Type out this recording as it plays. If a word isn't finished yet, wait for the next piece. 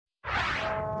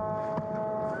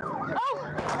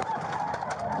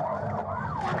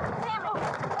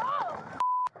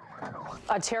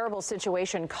A terrible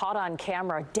situation caught on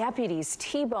camera. Deputies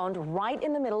T-boned right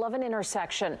in the middle of an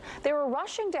intersection. They were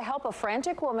rushing to help a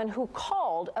frantic woman who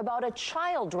called about a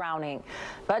child drowning.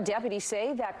 But deputies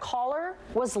say that caller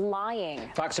was lying.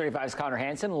 Fox 35's Connor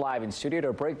Hansen live in studio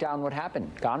to break down what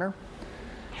happened. Connor?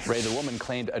 Ray, the woman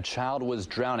claimed a child was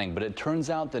drowning, but it turns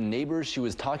out the neighbors she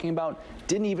was talking about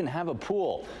didn't even have a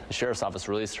pool. The sheriff's office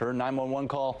released her 911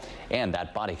 call and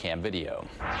that body cam video.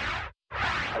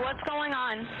 What's going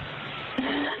on?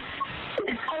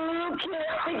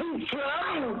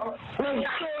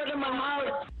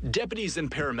 Deputies and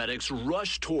paramedics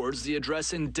rushed towards the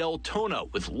address in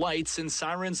Deltona with lights and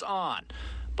sirens on.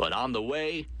 But on the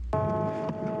way,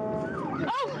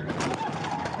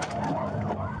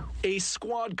 a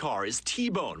squad car is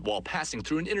T-boned while passing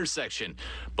through an intersection.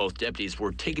 Both deputies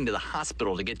were taken to the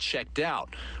hospital to get checked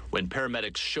out. When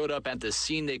paramedics showed up at the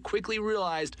scene, they quickly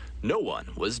realized no one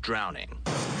was drowning.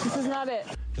 This is not it.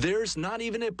 There's not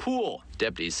even a pool.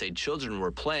 Deputies say children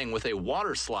were playing with a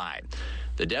water slide.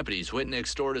 The deputies went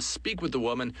next door to speak with the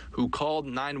woman who called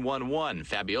 911,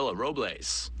 Fabiola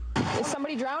Robles. Is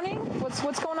somebody drowning? What's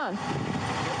going on?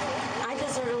 I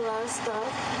just heard a lot of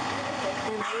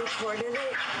stuff, and I recorded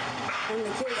it, and the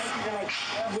kids were like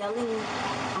yelling,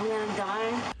 "I'm gonna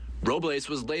die." Robles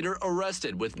was later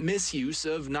arrested with misuse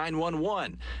of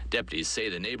 911. Deputies say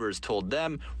the neighbors told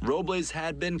them Robles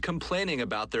had been complaining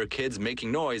about their kids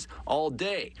making noise all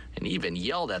day and even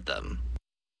yelled at them.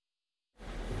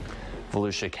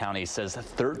 Volusia County says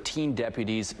 13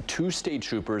 deputies, 2 state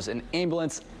troopers, an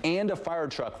ambulance, and a fire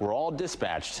truck were all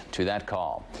dispatched to that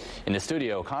call. In the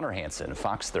studio, Connor Hansen,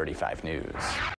 Fox 35 News.